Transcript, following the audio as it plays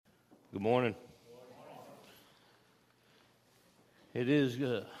Good morning. It is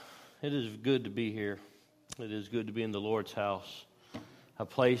good to be here. It is good to be in the Lord's house, a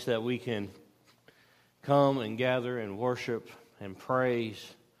place that we can come and gather and worship and praise,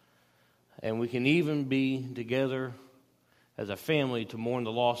 and we can even be together as a family to mourn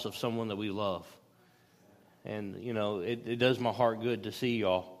the loss of someone that we love. And, it does my heart good to see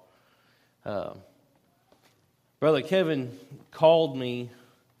y'all. Brother Kevin called me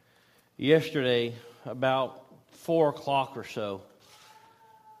yesterday about 4 o'clock or so.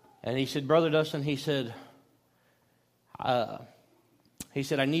 And he said, Brother Dustin, he said, I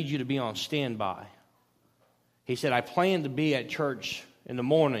need you to be on standby. He said, I plan to be at church in the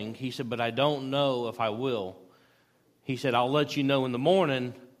morning. He said, but I don't know if I will. He said, I'll let you know in the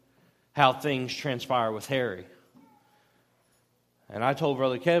morning how things transpire with Harry. And I told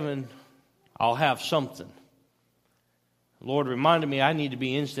Brother Kevin, I'll have something. The Lord reminded me I need to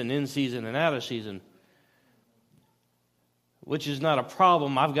be instant in season and out of season, which is not a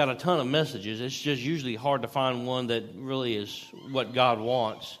problem. I've got a ton of messages. It's just usually hard to find one that really is what God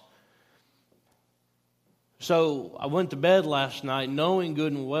wants. So I went to bed last night knowing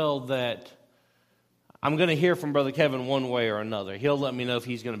good and well that I'm going to hear from Brother Kevin one way or another. He'll let me know if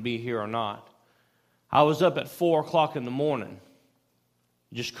he's going to be here or not. I was up at 4 o'clock in the morning.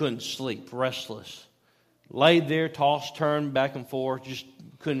 Just couldn't sleep, restless. Laid there, tossed, turned, back and forth, just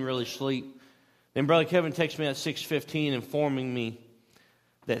couldn't really sleep. Then Brother Kevin texted me at 6:15 informing me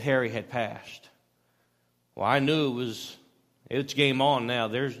that Harry had passed. Well, I knew it's game on now.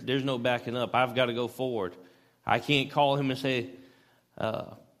 There's no backing up. I've got to go forward. I can't call him and say,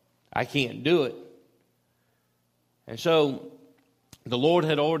 I can't do it. And so the Lord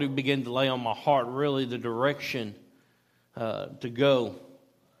had already begun to lay on my heart really the direction to go.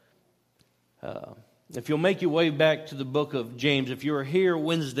 If you'll make your way back to the book of James, if you were here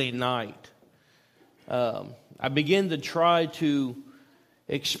Wednesday night, I began to try to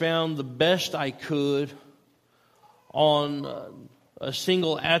expound the best I could on a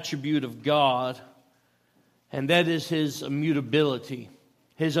single attribute of God, and that is His immutability,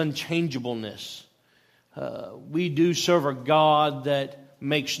 His unchangeableness. We do serve a God that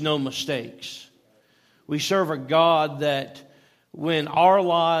makes no mistakes. We serve a God that when our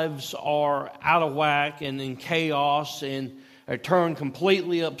lives are out of whack and in chaos and are turned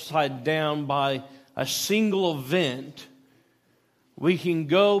completely upside down by a single event, we can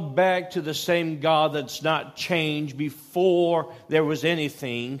go back to the same God that's not changed. Before there was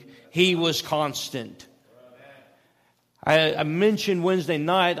anything, He was constant. I mentioned Wednesday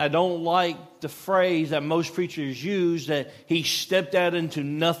night, I don't like the phrase that most preachers use, that He stepped out into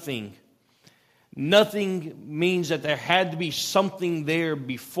nothing. Nothing means that there had to be something there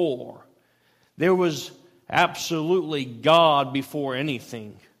before. There was absolutely God before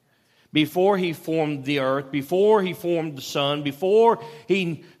anything. Before He formed the earth, before He formed the sun, before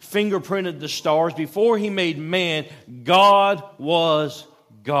He fingerprinted the stars, before He made man, God was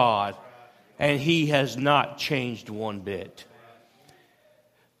God. And He has not changed one bit.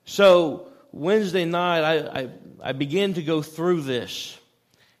 So Wednesday night, I began to go through this.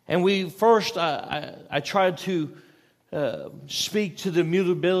 And I tried to speak to the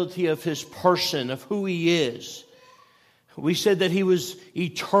immutability of His person, of who He is. We said that He was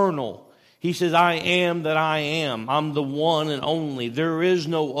eternal. He says, I am that I am. I'm the one and only. There is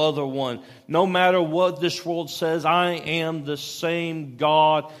no other one. No matter what this world says, I am the same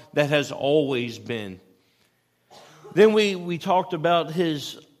God that has always been. Then we talked about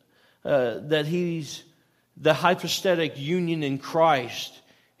that He's the hypostatic union in Christ.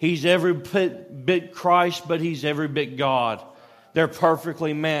 He's every bit Christ, but He's every bit God. They're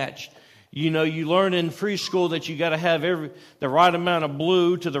perfectly matched. You learn in free school that you got to have the right amount of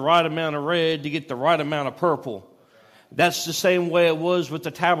blue to the right amount of red to get the right amount of purple. That's the same way it was with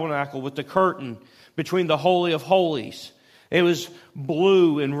the tabernacle, with the curtain between the Holy of Holies. It was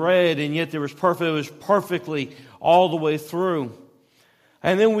blue and red, and yet it was perfectly all the way through.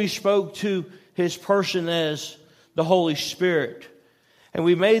 And then we spoke to His person as the Holy Spirit. And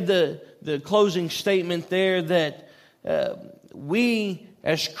we made the closing statement there that we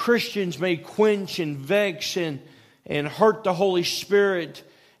as Christians may quench and vex and hurt the Holy Spirit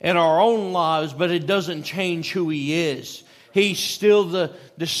in our own lives, but it doesn't change who He is. He's still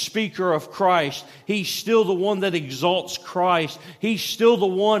the speaker of Christ. He's still the one that exalts Christ. He's still the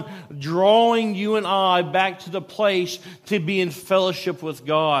one drawing you and I back to the place to be in fellowship with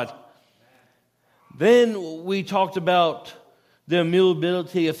God. Then we talked about the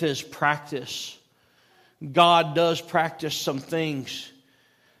immutability of His practice. God does practice some things.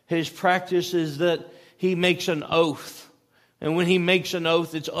 His practice is that He makes an oath. And when He makes an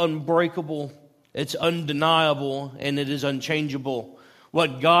oath, it's unbreakable, it's undeniable, and it is unchangeable.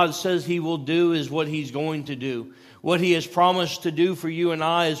 What God says He will do is what He's going to do. What He has promised to do for you and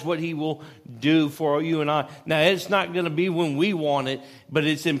I is what He will do for you and I. Now, it's not going to be when we want it, but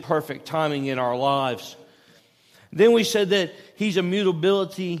it's in perfect timing in our lives. Then we said that He's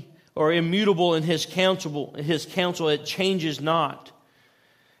immutability or immutable in His counsel. It changes not.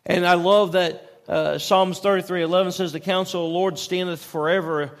 And I love that Psalms 33:11 says, "The counsel of the Lord standeth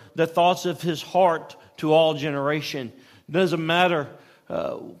forever, the thoughts of His heart to all generation." It doesn't matter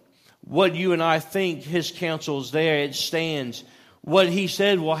what you and I think, His counsel is there. It stands. What He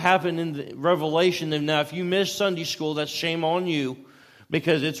said will happen in the Revelation. And now, if you miss Sunday school, that's shame on you,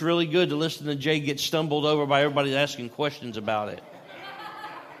 because it's really good to listen to Jay get stumbled over by everybody asking questions about it.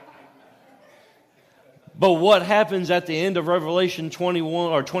 But what happens at the end of Revelation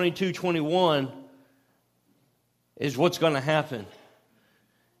 21 or 22:21 is what's going to happen.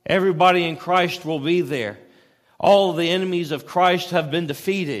 Everybody in Christ will be there. All of the enemies of Christ have been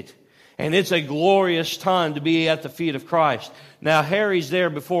defeated. And it's a glorious time to be at the feet of Christ. Now, Harry's there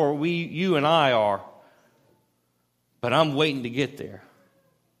before you and I are. But I'm waiting to get there.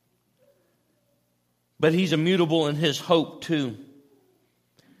 But He's immutable in His hope too.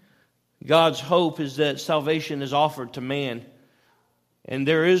 God's hope is that salvation is offered to man. And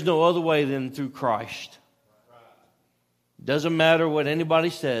there is no other way than through Christ. Doesn't matter what anybody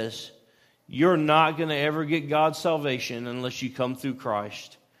says. You're not going to ever get God's salvation unless you come through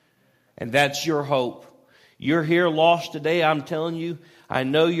Christ. And that's your hope. You're here lost today, I'm telling you. I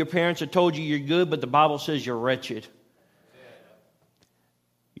know your parents have told you you're good, but the Bible says you're wretched.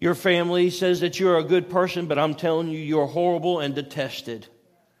 Your family says that you're a good person, but I'm telling you you're horrible and detested.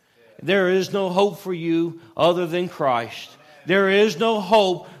 There is no hope for you other than Christ. There is no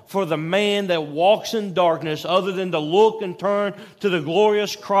hope for the man that walks in darkness other than to look and turn to the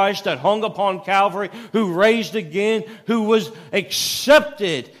glorious Christ that hung upon Calvary, who raised again, who was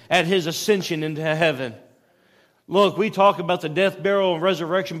accepted at His ascension into heaven. Look, we talk about the death, burial, and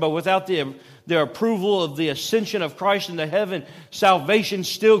resurrection, but without the approval of the ascension of Christ into heaven, salvation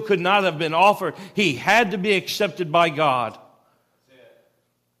still could not have been offered. He had to be accepted by God.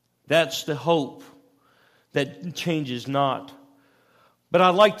 That's the hope that changes not. But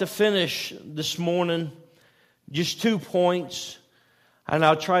I'd like to finish this morning just 2 points, and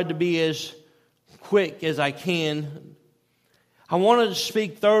I'll try to be as quick as I can. I wanted to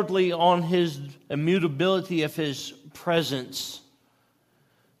speak thirdly on His immutability of His presence,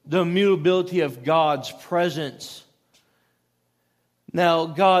 the immutability of God's presence. Now,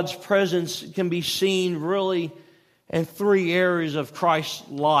 God's presence can be seen really in 3 areas of Christ's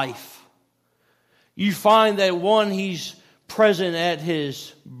life. You find that one, He's present at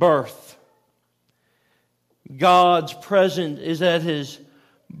His birth. God's presence is at His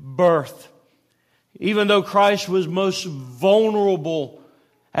birth. Even though Christ was most vulnerable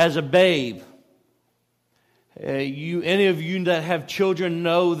as a babe, any of you that have children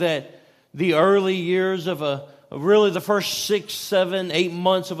know that the early years of really the first 6, 7, 8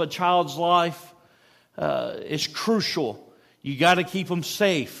 months of a child's life is crucial. You got to keep them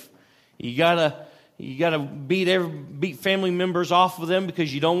safe. You got to beat family members off of them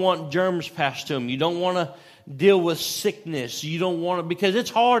because you don't want germs passed to them. You don't want to deal with sickness. You don't want to, because it's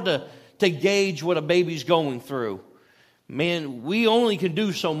hard to gauge what a baby's going through. Man, we only can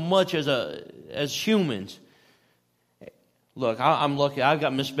do so much as humans. Look, I'm lucky. I've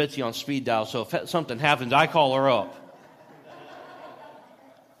got Miss Betsy on speed dial, so if something happens, I call her up.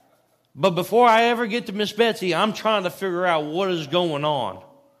 But before I ever get to Miss Betsy, I'm trying to figure out what is going on.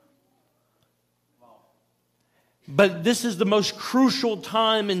 But this is the most crucial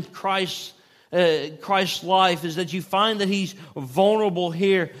time in Christ's life, is that you find that He's vulnerable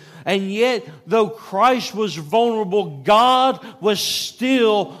here. And yet, though Christ was vulnerable, God was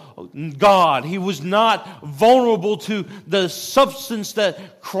still God. He was not vulnerable to the substance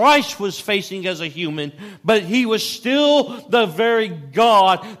that Christ was facing as a human, but He was still the very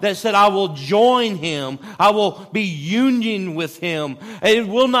God that said, I will join Him. I will be union with Him. It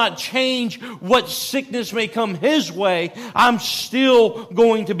will not change what sickness may come His way. I'm still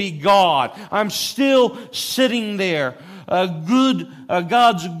going to be God. I'm still sitting there.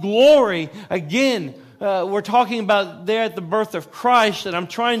 God's glory. Again, we're talking about there at the birth of Christ, and I'm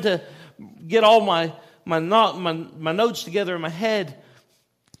trying to get all my notes together in my head.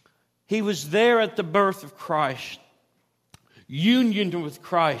 He was there at the birth of Christ, union with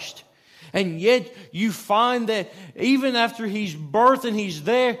Christ. And yet you find that even after He's birthed and He's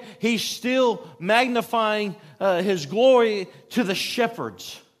there, He's still magnifying His glory to the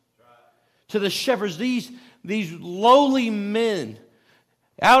shepherds. To the shepherds, these these lowly men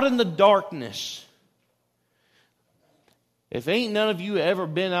out in the darkness. If ain't none of you ever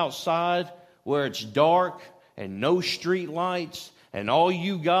been outside where it's dark and no street lights and all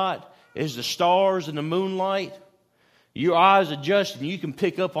you got is the stars and the moonlight, your eyes adjust and you can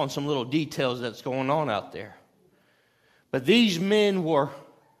pick up on some little details that's going on out there. But these men were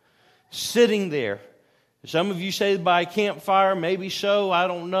sitting there. Some of you say by a campfire, maybe so, I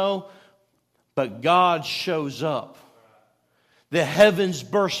don't know. But God shows up. The heavens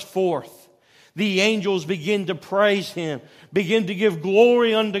burst forth. The angels begin to praise Him, begin to give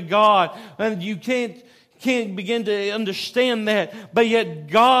glory unto God. And you can't begin to understand that. But yet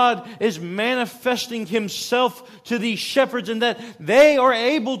God is manifesting Himself to these shepherds, and that they are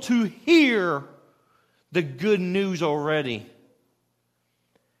able to hear the good news already.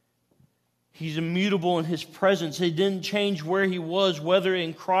 He's immutable in His presence. He didn't change where He was, whether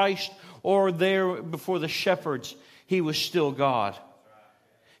in Christ or there before the shepherds. He was still God.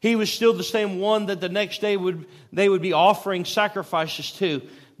 He was still the same one that the next day they would be offering sacrifices to,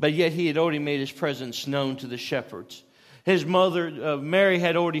 but yet He had already made His presence known to the shepherds. His mother, Mary,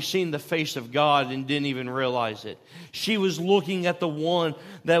 had already seen the face of God and didn't even realize it. She was looking at the one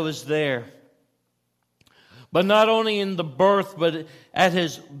that was there. But not only in the birth, but at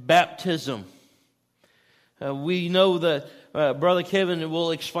His baptism. We know that Brother Kevin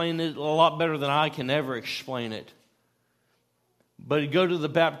will explain it a lot better than I can ever explain it. But you go to the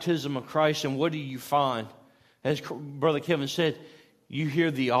baptism of Christ, and what do you find? As Brother Kevin said, you hear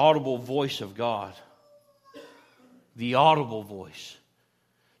the audible voice of God. The audible voice.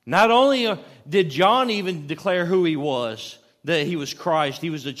 Not only did John even declare who he was, that he was Christ, he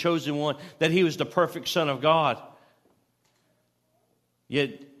was the chosen one, that he was the perfect Son of God.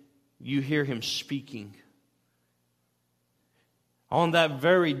 Yet you hear him speaking. On that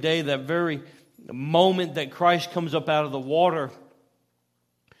very day, that very moment that Christ comes up out of the water,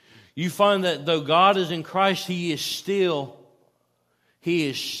 you find that though God is in Christ, He is still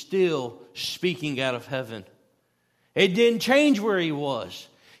speaking out of heaven. It didn't change where He was.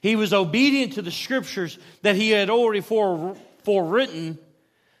 He was obedient to the Scriptures that He had already forewritten,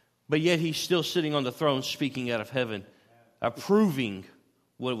 but yet He's still sitting on the throne speaking out of heaven, approving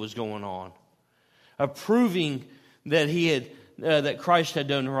what was going on, approving that that Christ had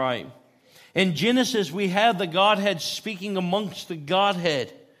done right. In Genesis, we have the Godhead speaking amongst the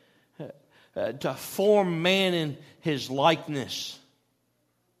Godhead to form man in His likeness.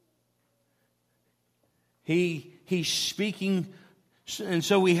 He's speaking, and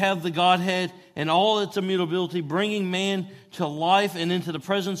so we have the Godhead and all its immutability, bringing man to life and into the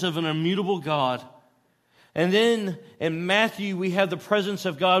presence of an immutable God. And then in Matthew, we have the presence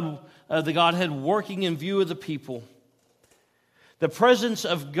of God, the Godhead working in view of the people. The presence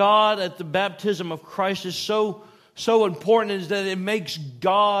of God at the baptism of Christ is so important, is that it makes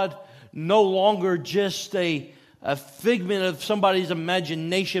God no longer just a figment of somebody's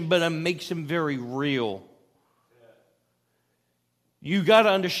imagination, but it makes Him very real. You got to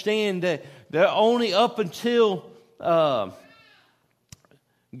understand that only up until God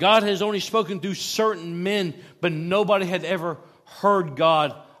has only spoken through certain men, but nobody had ever heard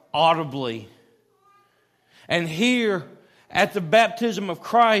God audibly. And here at the baptism of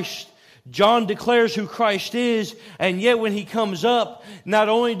Christ, John declares who Christ is, and yet when He comes up, not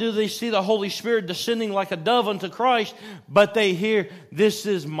only do they see the Holy Spirit descending like a dove unto Christ, but they hear, "This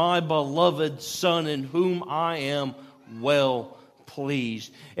is my beloved Son in whom I am well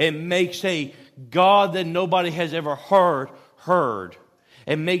pleased." It makes a God that nobody has ever heard.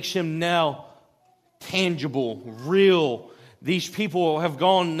 It makes Him now tangible, real. These people have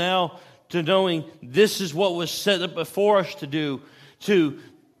gone now to knowing this is what was set up before us to do,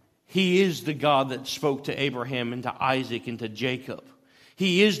 He is the God that spoke to Abraham and to Isaac and to Jacob.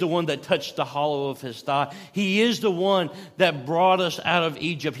 He is the one that touched the hollow of His thigh. He is the one that brought us out of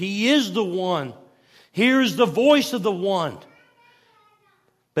Egypt. He is the one. Here's the voice of the one.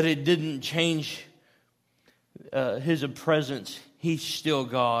 But it didn't change His presence. He's still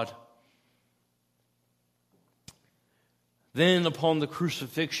God. Then upon the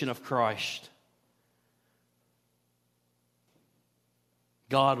crucifixion of Christ,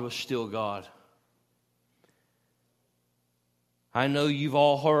 God was still God. I know you've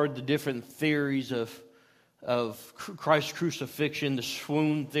all heard the different theories of Christ's crucifixion, the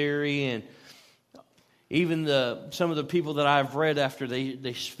swoon theory, and even some of the people that I've read after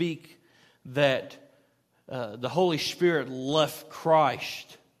they speak that the Holy Spirit left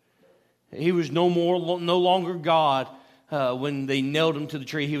Christ. He was no longer God when they nailed Him to the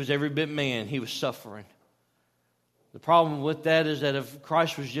tree. He was every bit man. He was suffering. The problem with that is that if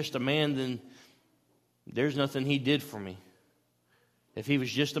Christ was just a man, then there's nothing He did for me. If He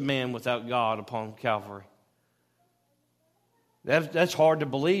was just a man without God upon Calvary. That's hard to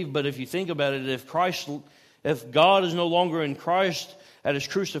believe, but if you think about it, if God is no longer in Christ at His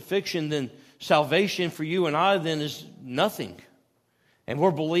crucifixion, then salvation for you and I then is nothing. And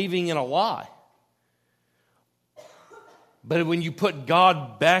we're believing in a lie. But when you put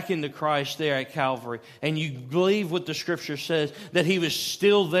God back into Christ there at Calvary, and you believe what the Scripture says, that He was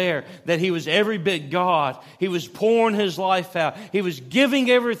still there, that He was every bit God, He was pouring His life out, He was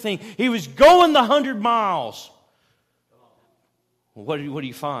giving everything, He was going the 100 miles. What do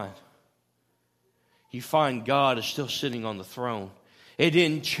you find? You find God is still sitting on the throne. It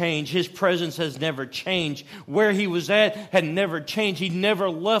didn't change. His presence has never changed. Where He was at had never changed. He never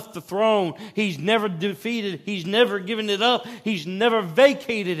left the throne. He's never defeated. He's never given it up. He's never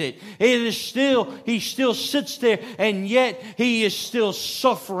vacated it. He still sits there, and yet He is still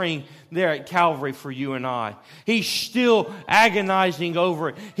suffering there at Calvary for you and I. He's still agonizing over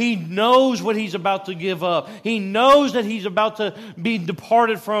it. He knows what He's about to give up. He knows that He's about to be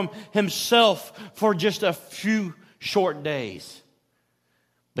departed from Himself for just a few short days.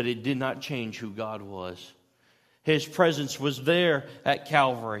 But it did not change who God was. His presence was there at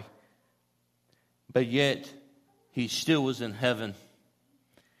Calvary. But yet, He still was in heaven.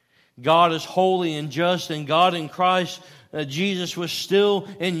 God is holy and just, and God in Christ, Jesus was still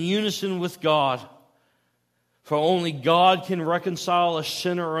in unison with God. For only God can reconcile a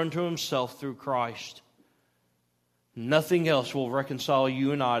sinner unto Himself through Christ. Nothing else will reconcile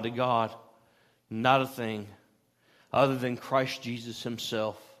you and I to God. Not a thing. Other than Christ Jesus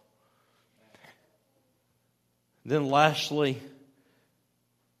Himself. Then lastly,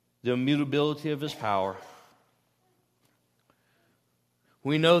 the immutability of His power.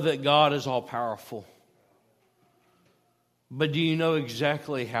 We know that God is all powerful. But do you know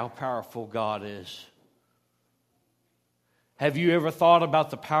exactly how powerful God is? Have you ever thought about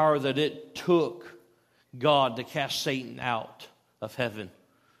the power that it took God to cast Satan out of heaven?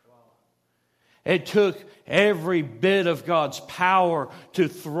 It took every bit of God's power to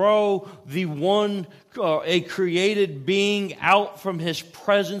throw a created being out from His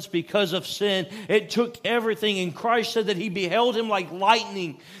presence because of sin. It took everything, and Christ said that He beheld Him like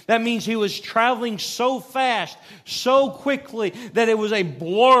lightning. That means He was traveling so fast, so quickly, that it was a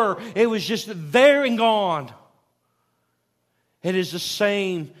blur. It was just there and gone. It is the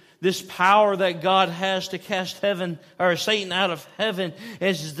same. This power that God has to cast Satan out of heaven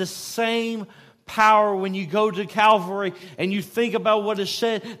is the same power when you go to Calvary and you think about what is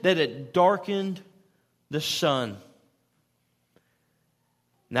said, that it darkened the sun.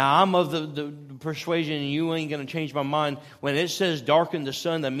 Now, I'm of the persuasion, and you ain't going to change my mind, when it says darkened the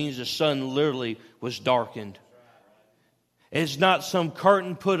sun, that means the sun literally was darkened. It's not some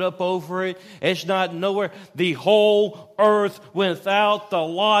curtain put up over it. It's not nowhere. The whole earth without the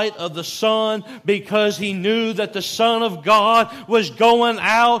light of the sun, because He knew that the Son of God was going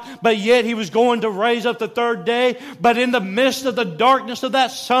out, but yet He was going to raise up the third day. But in the midst of the darkness of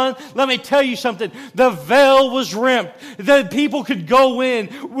that sun, let me tell you something. The veil was rent. The people could go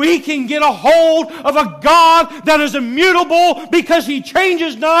in. We can get a hold of a God that is immutable because He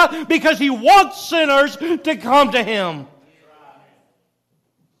changes not, because He wants sinners to come to Him.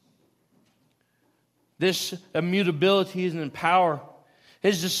 This immutability and power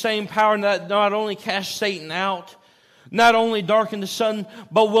is the same power that not only cast Satan out, not only darken the sun,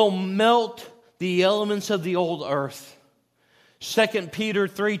 but will melt the elements of the old earth. 2 Peter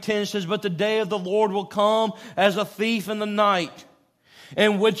 3:10 says, "But the day of the Lord will come as a thief in the night,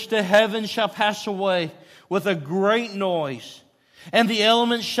 in which the heavens shall pass away with a great noise, and the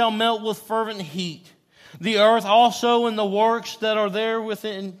elements shall melt with fervent heat. The earth also and the works that are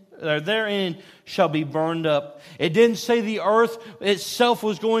therein shall be burned up." It didn't say the earth itself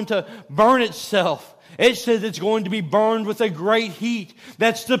was going to burn itself. It says it's going to be burned with a great heat.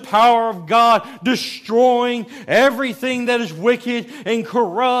 That's the power of God destroying everything that is wicked and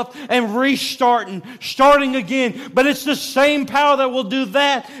corrupt and starting again. But it's the same power that will do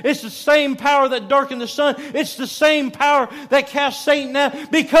that. It's the same power that darkened the sun. It's the same power that cast Satan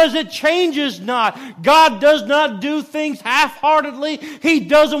out, because it changes not. God does not do things half-heartedly. He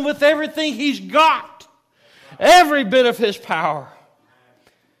does them with everything He's got. Every bit of His power.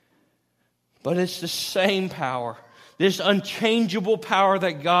 But it's the same power, this unchangeable power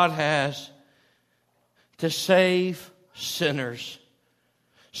that God has to save sinners.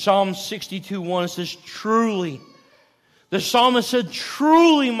 Psalm 62:1 says, "Truly," the psalmist said,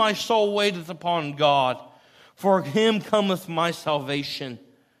 "Truly my soul waiteth upon God, for Him cometh my salvation."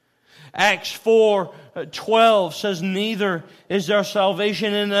 Acts 4:12 says, "Neither is there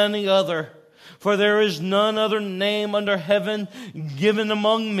salvation in any other. For there is none other name under heaven given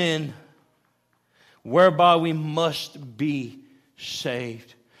among men whereby we must be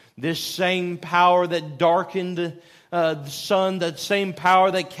saved. This same power that darkened the sun, that same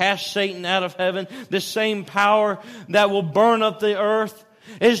power that cast Satan out of heaven, this same power that will burn up the earth,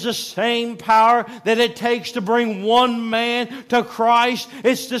 is the same power that it takes to bring one man to Christ.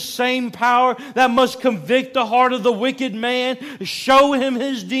 It's the same power that must convict the heart of the wicked man, show him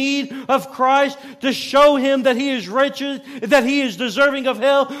his need of Christ, to show him that he is wretched, that he is deserving of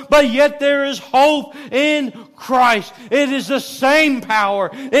hell, but yet there is hope in Christ. It is the same power.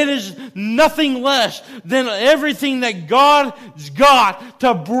 It is nothing less than everything that God's got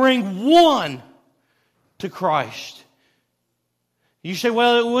to bring one to Christ. You say,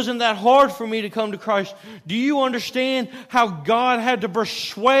 well, it wasn't that hard for me to come to Christ. Do you understand how God had to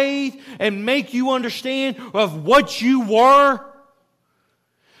persuade and make you understand of what you were?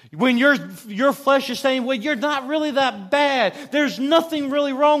 When your flesh is saying, well, you're not really that bad. There's nothing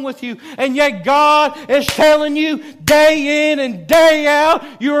really wrong with you. And yet God is telling you day in and day out,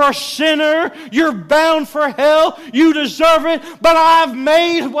 you're a sinner. You're bound for hell. You deserve it. But I've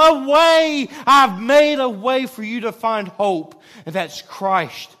made a way. I've made a way for you to find hope. And that's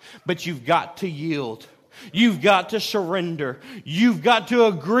Christ. But you've got to yield. You've got to surrender. You've got to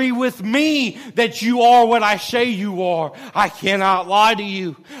agree with me that you are what I say you are. I cannot lie to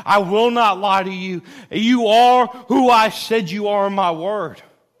you. I will not lie to you. You are who I said you are in my word.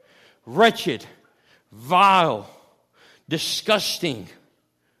 Wretched, vile, disgusting.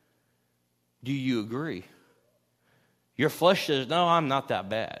 Do you agree? Your flesh says, no, I'm not that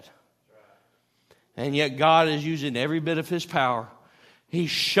bad. And yet God is using every bit of His power. He's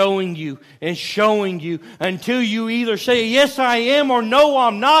showing you and showing you until you either say, yes, I am, or no,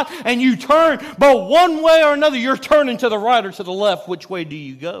 I'm not, and you turn. But one way or another, you're turning to the right or to the left. Which way do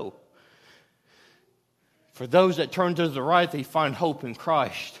you go? For those that turn to the right, they find hope in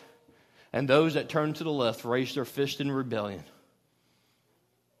Christ. And those that turn to the left raise their fist in rebellion.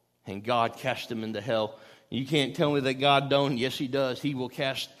 And God cast them into hell. You can't tell me that God don't. Yes, He does. He will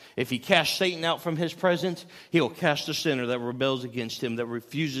cast. If He casts Satan out from His presence, He'll cast the sinner that rebels against Him, that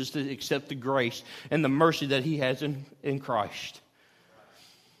refuses to accept the grace and the mercy that He has in Christ.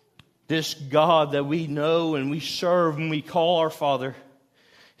 This God that we know and we serve and we call our Father,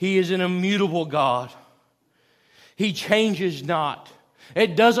 He is an immutable God. He changes not.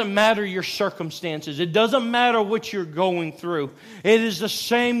 It doesn't matter your circumstances. It doesn't matter what you're going through. It is the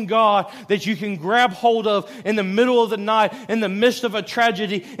same God that you can grab hold of in the middle of the night, in the midst of a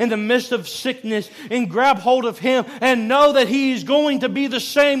tragedy, in the midst of sickness, and grab hold of Him and know that He is going to be the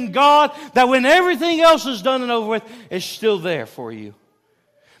same God that when everything else is done and over with, is still there for you.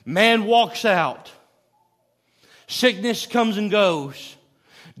 Man walks out. Sickness comes and goes.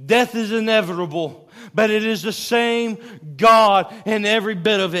 Death is inevitable. But it is the same God in every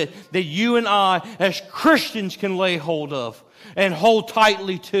bit of it that you and I as Christians can lay hold of and hold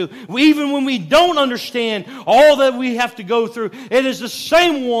tightly to. Even when we don't understand all that we have to go through, it is the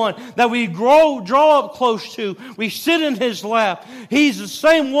same one that we draw up close to. We sit in His lap. He's the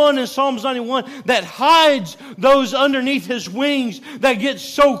same one in Psalms 91 that hides those underneath His wings that get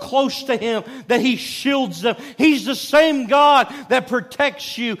so close to Him that He shields them. He's the same God that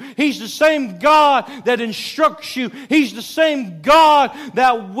protects you. He's the same God that instructs you. He's the same God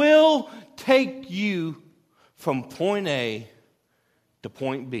that will take you from point A to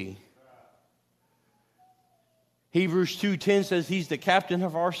point B. Hebrews 2:10 says He's the captain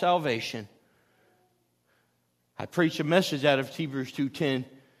of our salvation. I preach a message out of Hebrews 2:10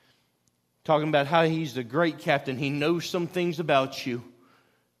 talking about how He's the great captain. He knows some things about you.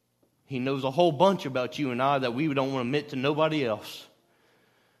 He knows a whole bunch about you and I that we don't want to admit to nobody else.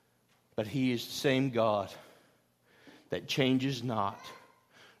 But He is the same God that changes not,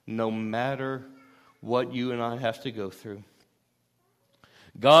 no matter what you and I have to go through.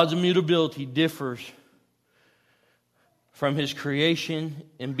 God's immutability differs from His creation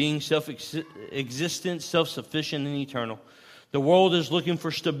in being self-existent, self-sufficient, and eternal. The world is looking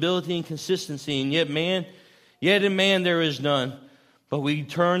for stability and consistency, and yet in man there is none. But we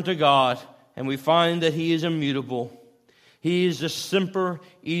turn to God, and we find that He is immutable. He is the semper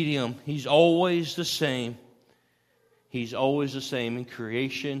idem. He's always the same. He's always the same in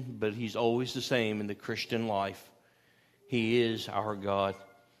creation, but He's always the same in the Christian life. He is our God.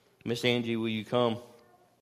 Miss Angie, will you come?